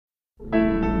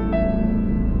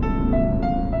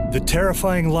The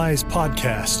Terrifying Lies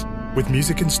podcast, with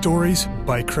music and stories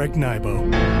by Craig Nybo.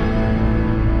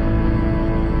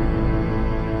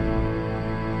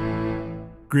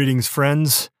 Greetings,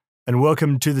 friends, and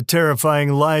welcome to the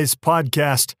Terrifying Lies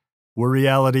podcast, where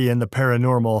reality and the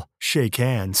paranormal shake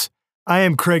hands. I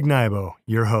am Craig Nybo,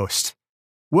 your host.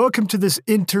 Welcome to this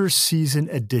inter-season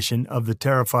edition of the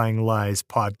Terrifying Lies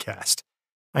podcast.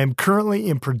 I am currently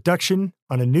in production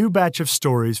on a new batch of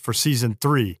stories for Season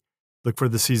 3. Look for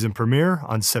the season premiere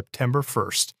on September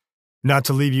 1st. Not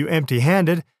to leave you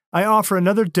empty-handed, I offer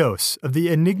another dose of the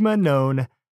enigma known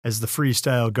as the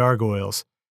freestyle Gargoyles.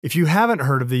 If you haven't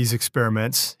heard of these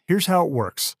experiments, here's how it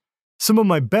works. Some of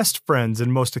my best friends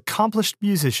and most accomplished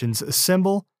musicians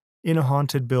assemble in a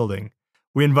haunted building.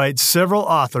 We invite several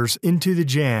authors into the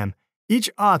jam. Each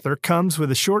author comes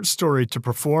with a short story to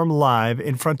perform live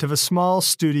in front of a small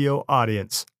studio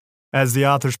audience. As the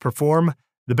authors perform,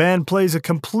 the band plays a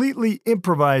completely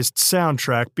improvised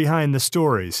soundtrack behind the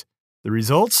stories. The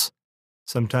results?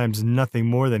 Sometimes nothing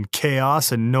more than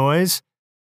chaos and noise.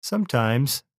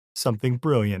 Sometimes something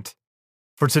brilliant.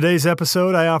 For today's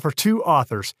episode, I offer two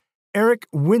authors, Eric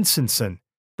Winsenson,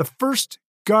 the first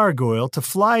gargoyle to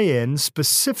fly in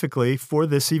specifically for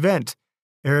this event.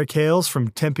 Eric hails from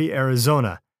Tempe,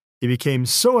 Arizona. He became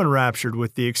so enraptured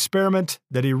with the experiment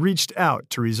that he reached out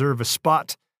to reserve a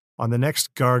spot on the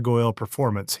next gargoyle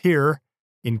performance here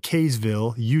in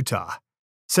Kaysville, Utah.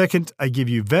 Second, I give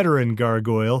you veteran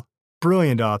gargoyle,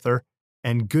 brilliant author,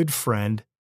 and good friend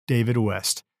David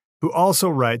West, who also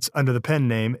writes under the pen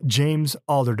name James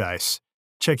Alderdice.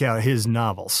 Check out his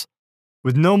novels.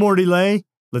 With no more delay,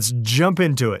 let's jump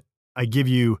into it. I give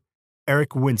you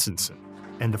Eric Winsenson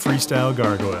and the Freestyle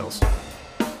Gargoyles.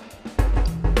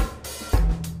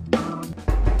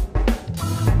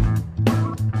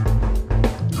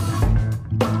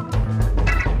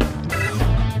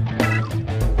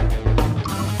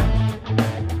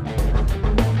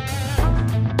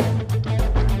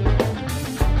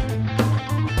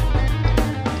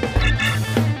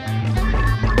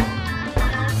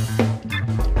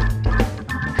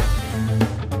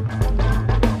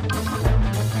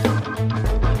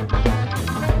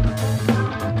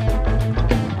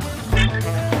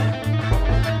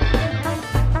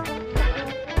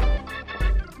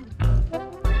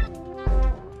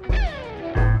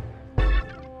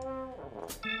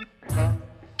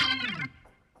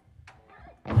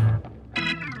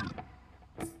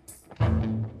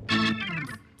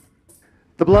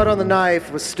 The blood on the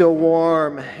knife was still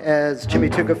warm as Jimmy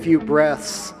took a few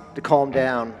breaths to calm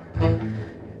down.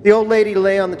 The old lady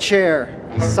lay on the chair,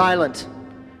 silent,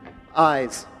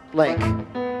 eyes blank.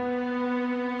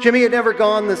 Jimmy had never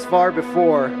gone this far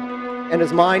before, and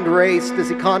his mind raced as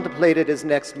he contemplated his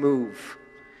next move.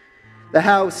 The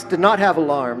house did not have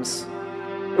alarms.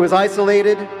 It was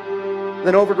isolated, with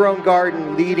an overgrown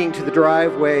garden leading to the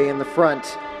driveway in the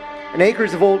front, and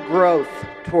acres of old growth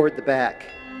toward the back.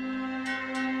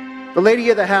 The lady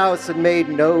of the house had made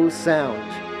no sound,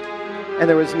 and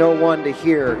there was no one to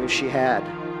hear if she had.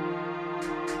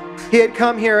 He had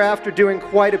come here after doing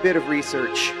quite a bit of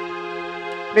research.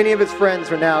 Many of his friends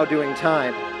were now doing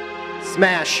time.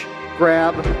 Smash,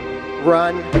 grab,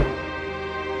 run,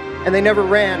 and they never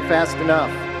ran fast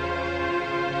enough.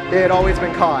 They had always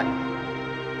been caught.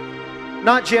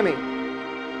 Not Jimmy.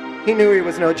 He knew he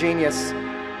was no genius,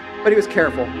 but he was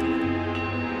careful.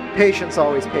 Patience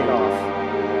always paid off.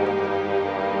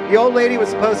 The old lady was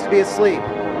supposed to be asleep.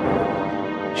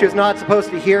 She was not supposed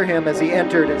to hear him as he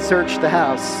entered and searched the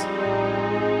house.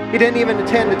 He didn't even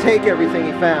intend to take everything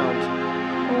he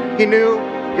found. He knew,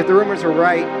 if the rumors were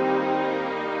right,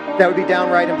 that would be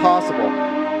downright impossible.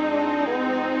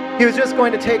 He was just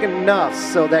going to take enough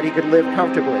so that he could live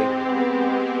comfortably.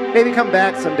 Maybe come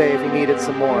back someday if he needed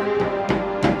some more.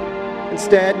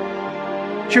 Instead,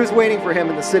 she was waiting for him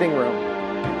in the sitting room.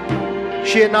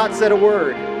 She had not said a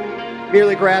word,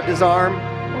 merely grabbed his arm,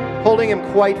 holding him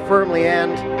quite firmly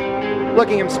and,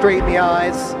 looking him straight in the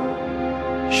eyes,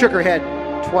 shook her head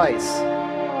twice.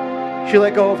 She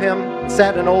let go of him and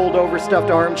sat in an old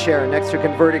overstuffed armchair next to a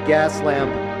converted gas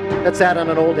lamp that sat on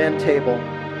an old end table.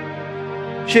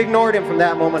 She ignored him from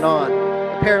that moment on,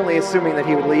 apparently assuming that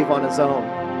he would leave on his own.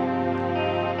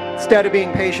 Instead of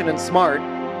being patient and smart,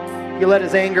 he let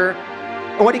his anger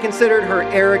and what he considered her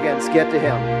arrogance get to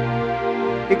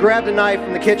him. He grabbed a knife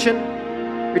from the kitchen,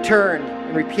 returned,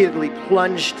 and repeatedly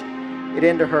plunged it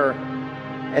into her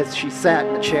as she sat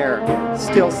in the chair,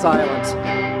 still silent.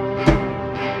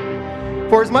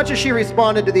 For as much as she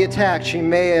responded to the attack, she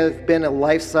may have been a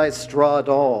life-size straw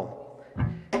doll.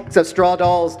 Except straw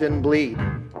dolls didn't bleed.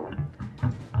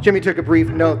 Jimmy took a brief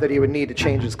note that he would need to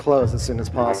change his clothes as soon as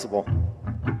possible.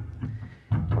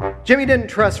 Jimmy didn't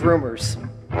trust rumors.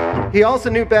 He also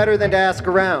knew better than to ask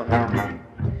around.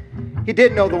 He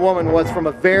did know the woman was from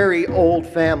a very old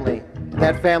family, and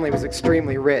that family was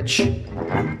extremely rich.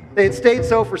 They had stayed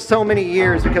so for so many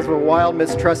years because of a wild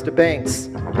mistrust of banks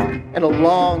and a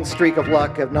long streak of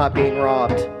luck of not being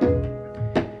robbed.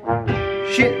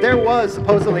 There was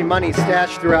supposedly money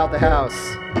stashed throughout the house.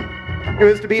 It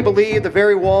was to be believed the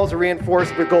very walls were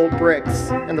reinforced with gold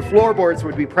bricks, and the floorboards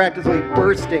would be practically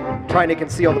bursting trying to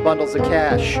conceal the bundles of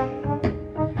cash.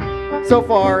 So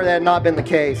far, that had not been the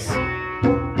case.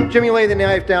 Jimmy laid the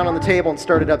knife down on the table and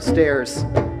started upstairs.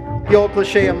 The old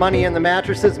cliche of money in the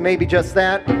mattresses may be just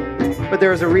that, but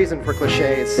there is a reason for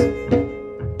cliches.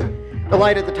 The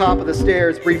light at the top of the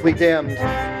stairs briefly dimmed,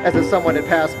 as if someone had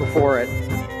passed before it.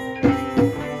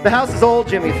 The house is old,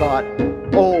 Jimmy thought.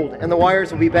 Old, and the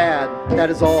wires will be bad, that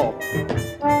is all.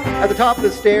 At the top of the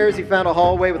stairs, he found a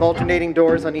hallway with alternating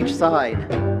doors on each side.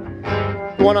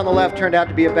 The one on the left turned out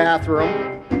to be a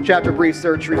bathroom, which after brief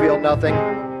search revealed nothing.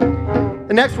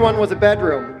 The next one was a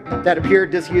bedroom that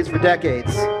appeared disused for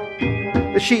decades.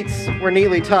 The sheets were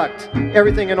neatly tucked,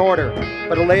 everything in order,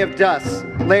 but a layer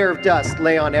of dust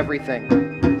lay on everything.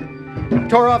 He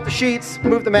tore off the sheets,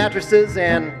 moved the mattresses,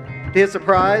 and, to his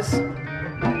surprise,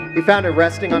 he found it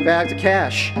resting on bags of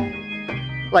cash,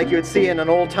 like you would see in an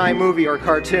old-time movie or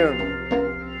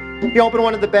cartoon. He opened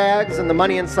one of the bags, and the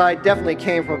money inside definitely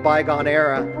came from a bygone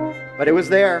era, but it was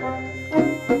there.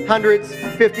 Hundreds,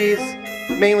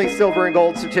 50s, mainly silver and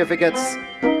gold certificates,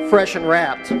 fresh and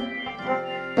wrapped.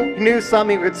 He knew some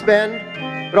he could spend,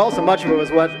 but also much of it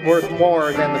was worth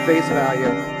more than the face value.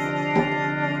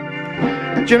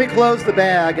 Jimmy closed the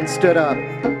bag and stood up.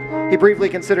 He briefly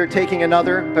considered taking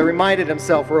another, but reminded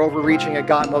himself where overreaching had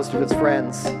got most of his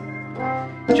friends.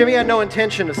 Jimmy had no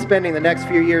intention of spending the next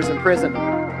few years in prison,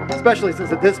 especially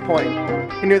since at this point,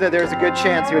 he knew that there was a good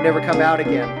chance he would never come out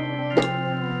again.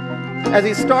 As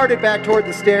he started back toward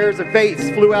the stairs, a vase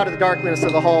flew out of the darkness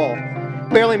of the hall,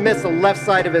 barely missed the left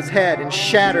side of his head, and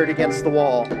shattered against the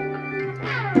wall.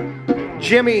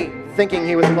 Jimmy, thinking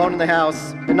he was alone in the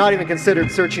house, had not even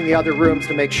considered searching the other rooms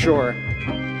to make sure.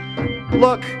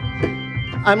 "Look,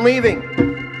 I'm leaving.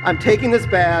 I'm taking this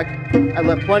bag. I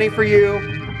left plenty for you.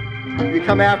 If you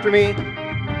come after me,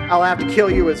 I'll have to kill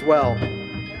you as well.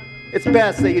 It's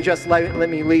best that you just let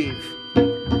me leave."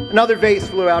 Another vase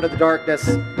flew out of the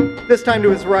darkness, this time to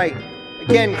his right,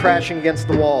 again crashing against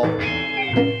the wall.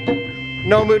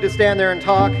 No mood to stand there and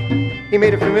talk, he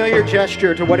made a familiar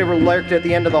gesture to whatever lurked at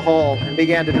the end of the hall and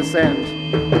began to descend.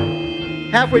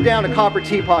 Halfway down, a copper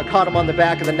teapot caught him on the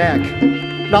back of the neck,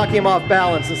 knocking him off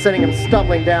balance and sending him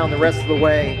stumbling down the rest of the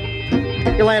way.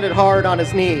 He landed hard on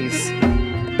his knees.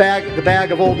 The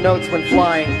bag of old notes went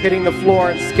flying, hitting the floor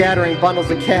and scattering bundles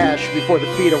of cash before the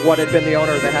feet of what had been the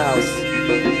owner of the house.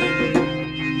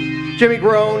 Jimmy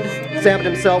groaned, examined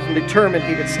himself, and determined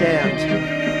he could stand.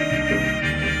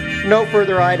 No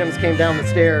further items came down the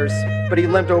stairs, but he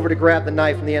limped over to grab the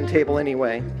knife from the end table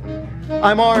anyway.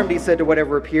 "I'm armed," he said to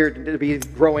whatever appeared to be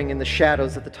growing in the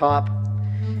shadows at the top.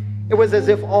 It was as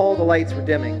if all the lights were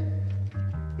dimming.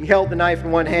 He held the knife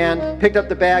in one hand, picked up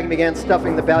the bag, and began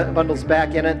stuffing the bundles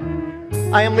back in it.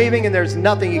 "I am leaving, and there's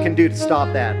nothing you can do to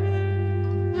stop that."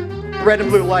 Red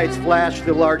and blue lights flashed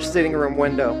through the large sitting room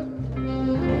window.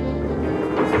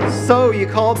 "So you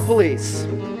called the police.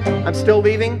 I'm still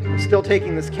leaving, I'm still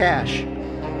taking this cash.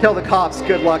 Tell the cops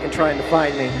good luck in trying to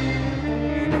find me."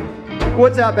 The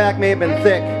woods out back may have been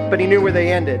thick, but he knew where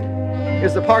they ended. It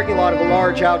was the parking lot of a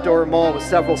large outdoor mall with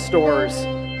several stores,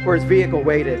 where his vehicle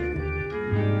waited.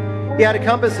 He had a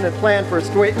compass and had planned for a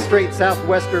straight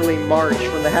southwesterly march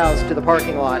from the house to the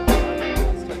parking lot.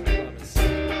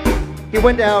 He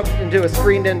went out into a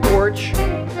screened-in porch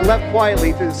and left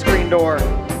quietly through the screen door.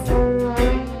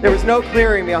 There was no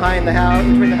clearing behind the house,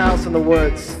 between the house and the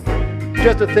woods,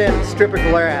 just a thin strip of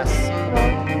glass.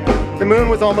 The moon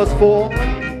was almost full,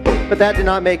 but that did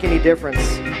not make any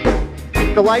difference.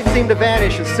 The light seemed to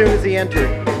vanish as soon as he entered,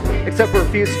 except for a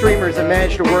few streamers that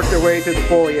managed to work their way through the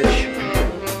foliage.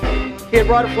 He had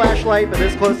brought a flashlight, but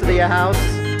this close to the house,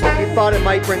 he thought it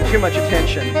might bring too much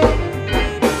attention.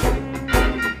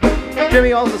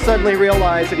 Jimmy also suddenly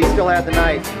realized that he still had the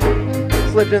knife.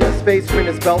 It slipped into the space between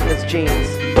his belt and his jeans.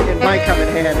 It might come in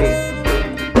handy.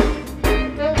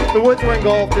 The woods were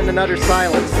engulfed in an utter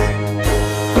silence,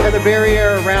 and the very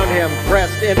air around him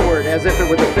pressed inward as if it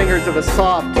were the fingers of a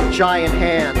soft, giant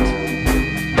hand.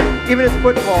 Even his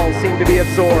footfalls seemed to be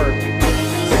absorbed,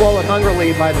 swallowed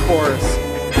hungrily by the forest.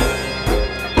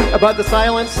 Above the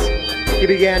silence, he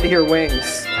began to hear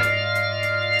wings.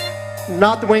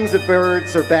 Not the wings of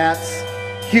birds or bats,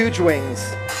 huge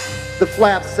wings, the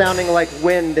flaps sounding like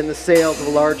wind in the sails of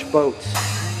a large boat.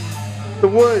 The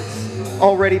woods,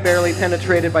 already barely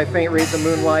penetrated by faint rays of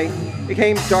moonlight,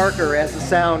 became darker as the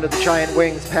sound of the giant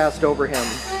wings passed over him.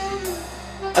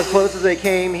 As close as they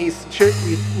came, he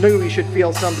knew he should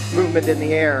feel some movement in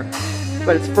the air,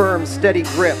 but its firm, steady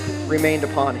grip remained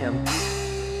upon him.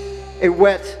 A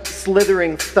wet,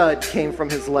 slithering thud came from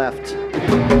his left.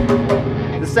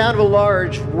 The sound of a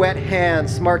large, wet hand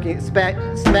smacking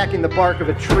the bark of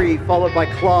a tree, followed by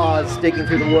claws digging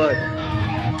through the wood.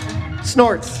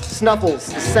 Snorts,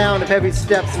 snuffles, the sound of heavy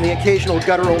steps, and the occasional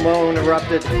guttural moan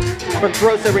erupted from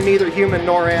throats that were neither human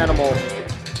nor animal.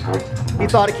 He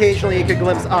thought occasionally he could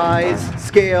glimpse eyes,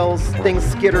 scales, things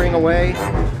skittering away,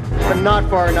 but not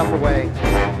far enough away,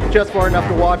 just far enough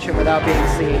to watch him without being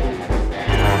seen.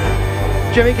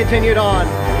 Jimmy continued on,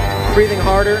 breathing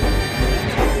harder,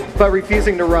 but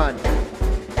refusing to run.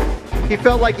 He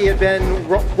felt like he had been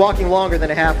walking longer than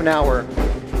a half an hour.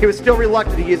 He was still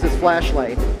reluctant to use his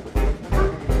flashlight.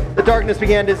 The darkness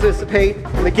began to dissipate,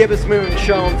 and the gibbous moon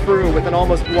shone through with an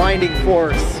almost blinding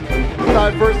force. He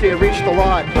thought at first he had reached the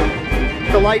lot,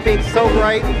 the light being so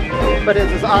bright, but as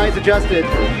his eyes adjusted,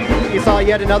 he saw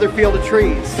yet another field of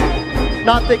trees,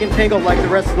 not thick and tangled like the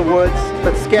rest of the woods,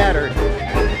 but scattered.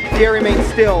 The air remained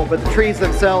still, but the trees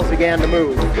themselves began to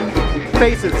move.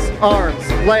 Faces, arms,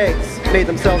 legs made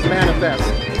themselves manifest,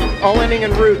 all ending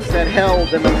in roots that held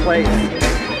them in place.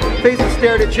 Faces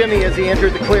stared at Jimmy as he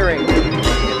entered the clearing,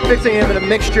 fixing him in a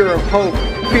mixture of hope,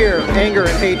 fear, anger,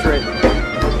 and hatred.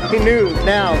 He knew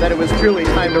now that it was truly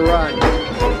time to run.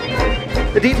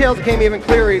 The details became even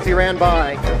clearer as he ran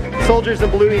by. Soldiers in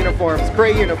blue uniforms,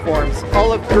 gray uniforms,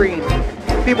 olive green,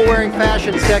 people wearing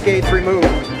fashions decades removed,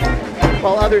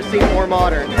 while others seemed more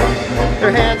modern.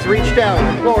 Their hands reached out,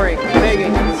 imploring,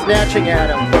 begging, snatching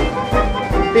at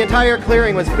him. The entire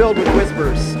clearing was filled with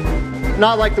whispers,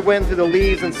 not like the wind through the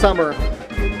leaves in summer,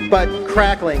 but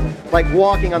crackling, like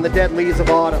walking on the dead leaves of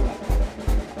autumn.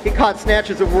 He caught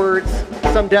snatches of words,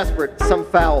 some desperate, some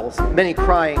foul, many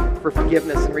crying for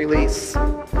forgiveness and release.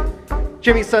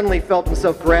 Jimmy suddenly felt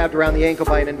himself grabbed around the ankle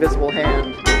by an invisible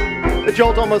hand. The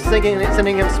jolt almost sending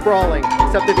him sprawling,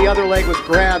 except that the other leg was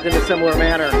grabbed in a similar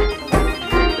manner.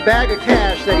 The bag of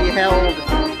cash that he held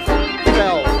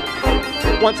fell,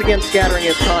 once again scattering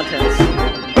its contents.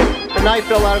 The knife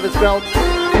fell out of his belt,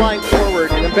 flying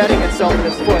forward and embedding itself in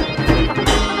his foot.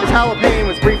 His howl of pain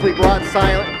was briefly brought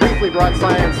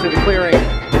silence to the clearing.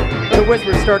 The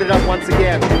whispers started up once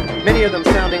again, many of them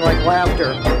sounding like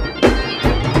laughter.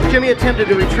 Jimmy attempted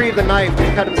to retrieve the knife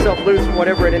and cut himself loose from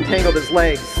whatever had entangled his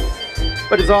legs,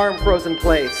 but his arm froze in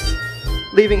place,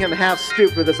 leaving him half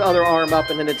stooped with his other arm up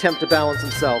in an attempt to balance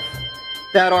himself.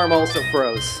 That arm also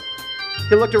froze.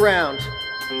 He looked around.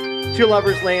 Two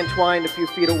lovers lay entwined a few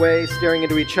feet away, staring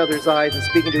into each other's eyes and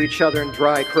speaking to each other in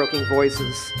dry, croaking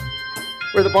voices.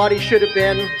 Where the body should have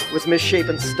been was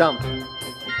misshapen stump.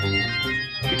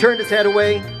 He turned his head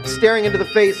away, staring into the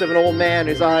face of an old man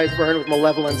whose eyes burned with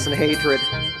malevolence and hatred.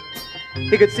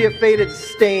 He could see a faded,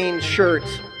 stained shirt,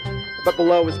 but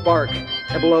below was bark,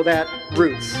 and below that,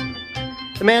 roots.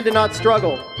 The man did not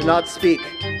struggle, did not speak,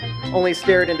 only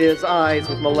stared into his eyes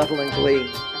with malevolent glee.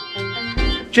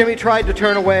 Jimmy tried to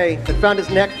turn away, but found his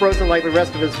neck frozen like the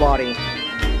rest of his body.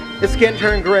 His skin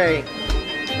turned gray.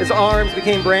 His arms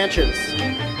became branches.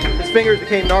 His fingers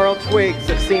became gnarled twigs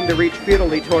that seemed to reach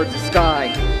futilely towards the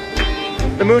sky.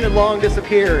 The moon had long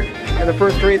disappeared, and the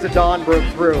first rays of dawn broke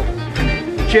through.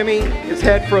 Jimmy, his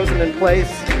head frozen in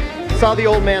place, saw the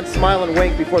old man smile and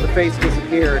wink before the face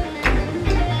disappeared.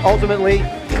 Ultimately,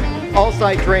 all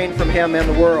sight drained from him and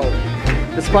the world.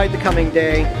 Despite the coming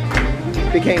day,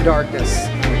 became darkness.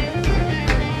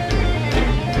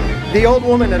 The old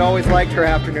woman had always liked her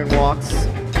afternoon walks.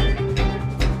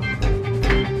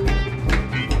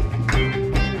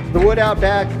 The woods out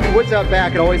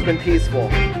back had always been peaceful.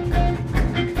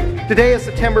 Today a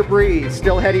September breeze,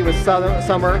 still heady with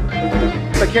summer,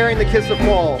 but carrying the kiss of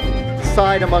fall,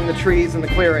 sighed among the trees in the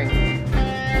clearing.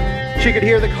 She could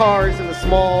hear the cars in the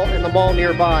mall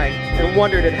nearby and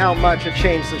wondered at how much had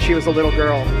changed since she was a little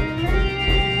girl.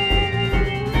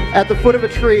 At the foot of a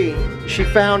tree, she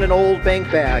found an old bank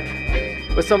bag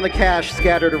with some of the cash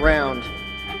scattered around.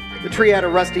 The tree had a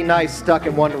rusty knife stuck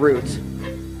in one root.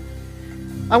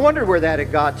 I wondered where that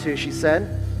had got to, she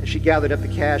said, as she gathered up the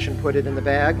cash and put it in the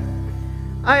bag.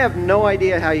 I have no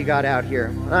idea how you got out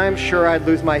here. I'm sure I'd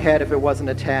lose my head if it wasn't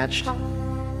attached.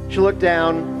 She looked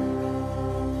down.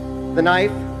 The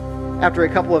knife, after a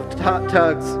couple of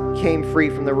tugs, came free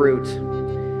from the root.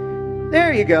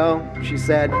 There you go, she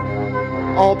said.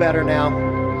 All better now.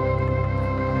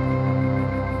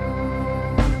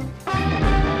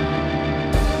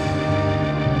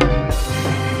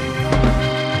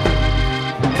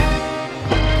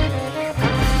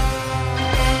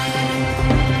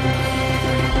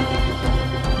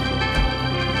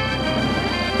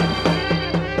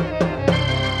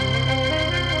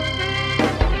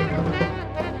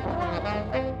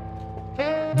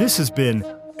 This has been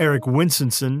Eric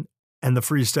Winstonson and the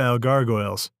Freestyle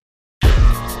Gargoyles.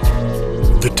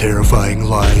 The Terrifying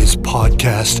Lies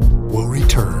podcast will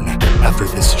return after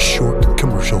this short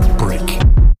commercial break.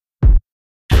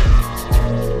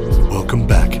 Welcome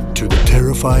back to the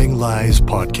Terrifying Lies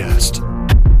podcast.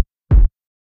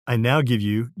 I now give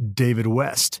you David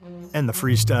West and the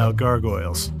Freestyle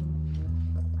Gargoyles.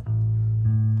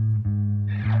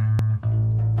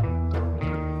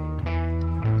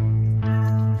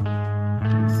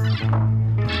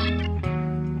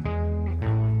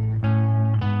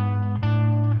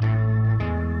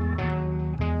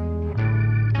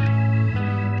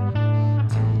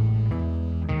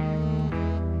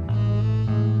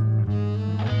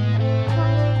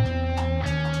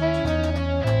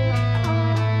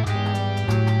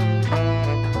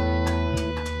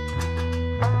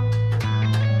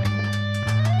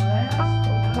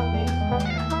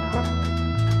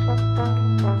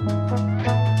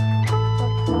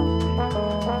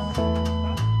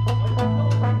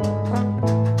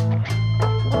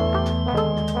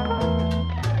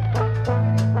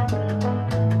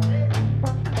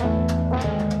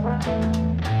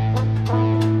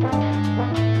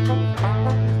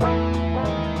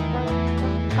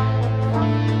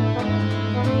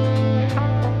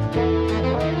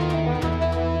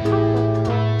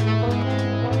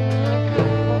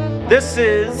 This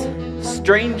is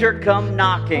Stranger Come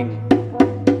Knocking.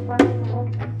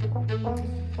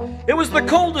 It was the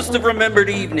coldest of remembered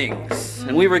evenings,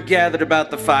 and we were gathered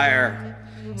about the fire,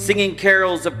 singing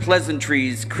carols of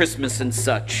pleasantries, Christmas and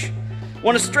such,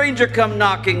 when a stranger come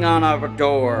knocking on our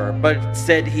door, but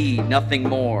said he nothing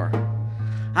more.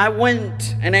 I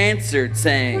went and answered,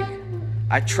 saying,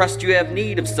 I trust you have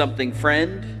need of something,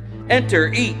 friend.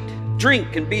 Enter, eat,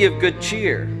 drink, and be of good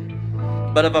cheer.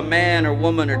 But of a man or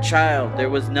woman or child there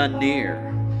was none near.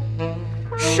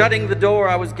 Shutting the door,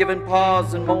 I was given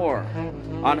pause and more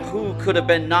on who could have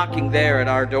been knocking there at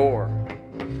our door.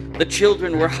 The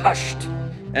children were hushed,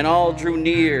 and all drew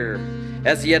near,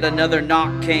 as yet another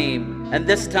knock came, and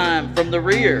this time from the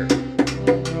rear.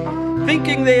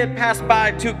 Thinking they had passed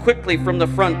by too quickly from the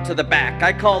front to the back,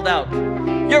 I called out,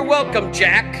 You're welcome,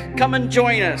 Jack. Come and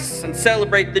join us and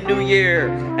celebrate the New Year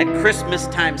and Christmas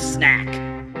time snack.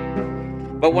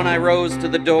 But when I rose to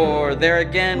the door, there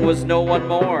again was no one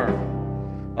more.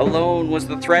 Alone was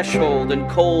the threshold and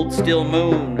cold still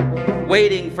moon,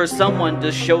 waiting for someone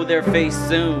to show their face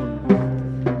soon.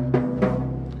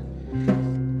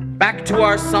 Back to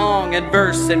our song and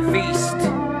verse and feast,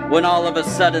 when all of a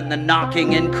sudden the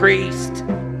knocking increased.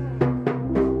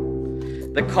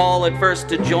 The call at first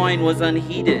to join was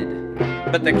unheeded,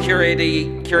 but the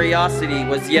curiosity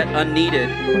was yet unneeded.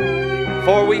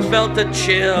 For we felt a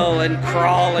chill and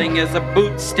crawling as the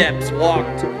boot steps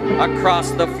walked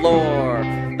across the floor,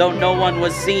 though no one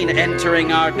was seen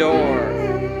entering our door.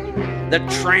 The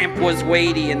tramp was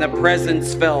weighty and the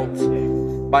presence felt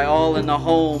by all in the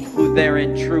home who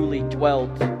therein truly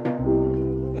dwelt.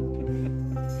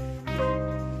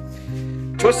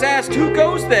 'Twas asked, Who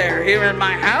goes there here in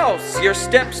my house? Your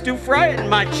steps do frighten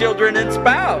my children and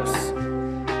spouse.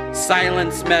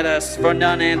 Silence met us, for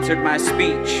none answered my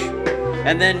speech.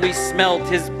 And then we smelt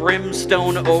his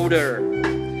brimstone odor.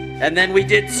 And then we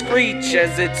did screech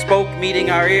as it spoke, meeting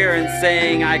our ear and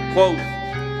saying, I quote,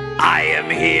 I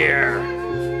am here.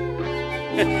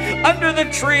 Under the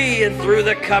tree and through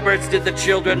the cupboards did the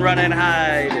children run and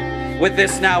hide. With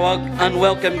this now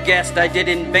unwelcome guest I did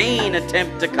in vain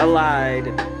attempt to collide.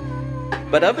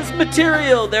 But of his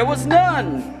material there was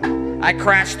none. I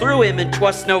crashed through him and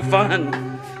 'twas no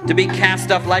fun to be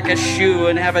cast off like a shoe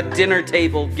and have a dinner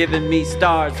table giving me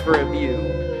stars for a view.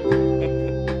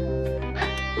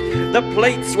 The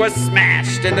plates were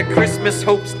smashed and the Christmas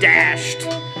hopes dashed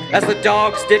as the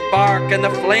dogs did bark and the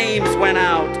flames went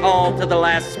out all to the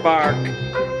last spark.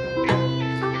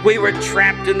 We were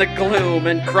trapped in the gloom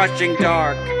and crushing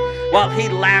dark while he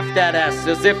laughed at us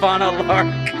as if on a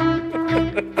lark.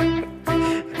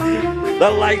 The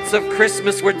lights of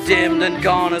Christmas were dimmed and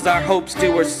gone as our hopes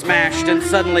too were smashed and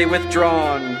suddenly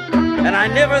withdrawn. And I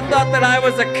never thought that I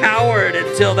was a coward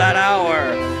until that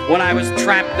hour when I was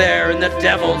trapped there in the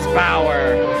devil's power.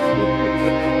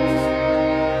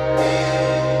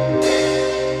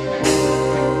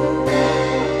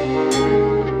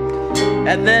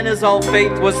 And then as all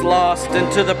faith was lost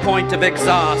and to the point of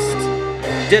exhaust,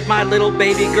 did my little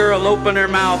baby girl open her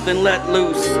mouth and let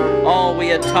loose all we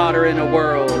had taught her in a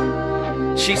world.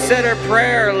 She said her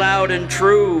prayer loud and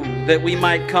true, that we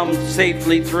might come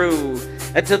safely through.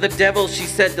 And to the devil she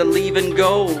said to leave and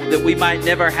go, that we might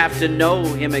never have to know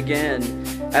him again,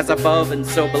 as above and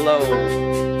so below.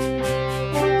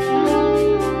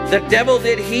 The devil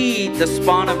did heed the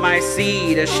spawn of my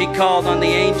seed as she called on the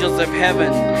angels of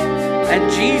heaven,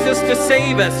 and Jesus to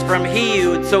save us from he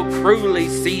who had so cruelly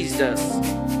seized us.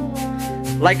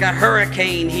 Like a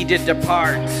hurricane he did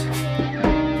depart,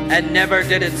 and never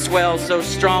did it swell so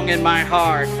strong in my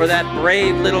heart for that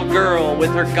brave little girl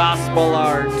with her gospel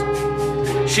art.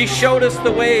 She showed us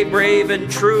the way, brave and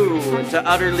true, to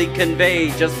utterly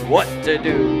convey just what to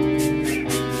do.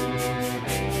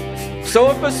 So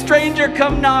if a stranger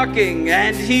come knocking,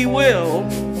 and he will,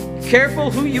 careful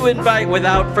who you invite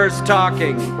without first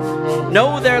talking.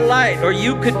 Know their light, or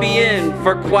you could be in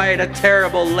for quite a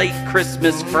terrible late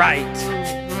Christmas fright.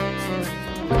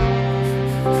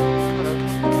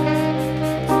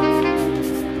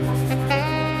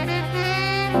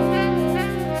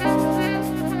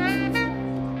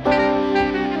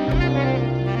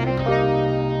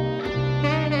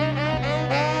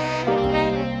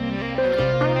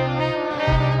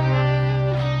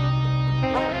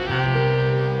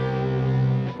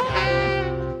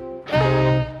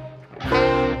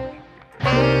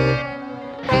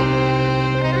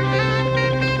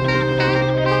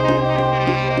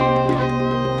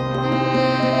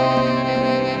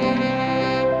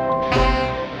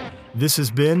 This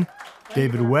has been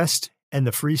David West and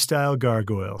the Freestyle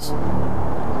Gargoyles.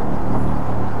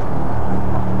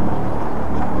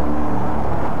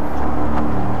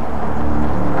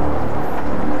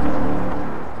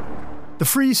 The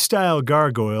Freestyle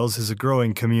Gargoyles is a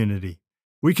growing community.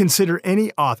 We consider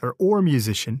any author or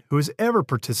musician who has ever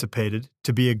participated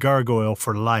to be a gargoyle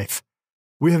for life.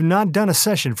 We have not done a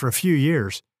session for a few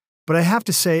years, but I have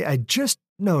to say I just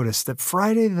noticed that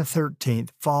Friday the 13th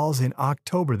falls in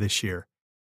October this year.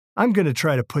 I'm going to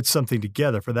try to put something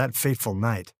together for that fateful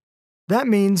night. That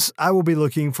means I will be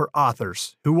looking for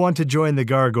authors who want to join the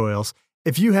Gargoyles.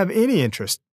 If you have any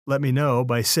interest, let me know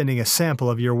by sending a sample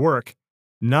of your work,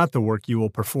 not the work you will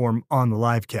perform on the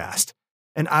livecast,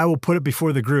 and I will put it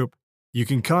before the group. You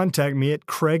can contact me at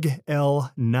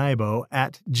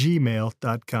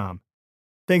craiglnibo@gmail.com.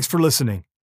 Thanks for listening.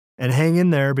 And hang in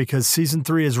there because Season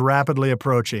 3 is rapidly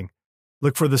approaching.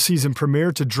 Look for the season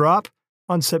premiere to drop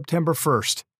on September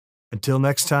 1st. Until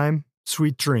next time,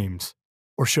 sweet dreams.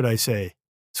 Or should I say,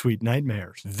 sweet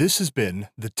nightmares. This has been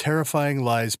the Terrifying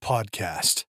Lies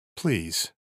Podcast.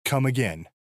 Please, come again.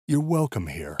 You're welcome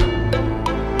here.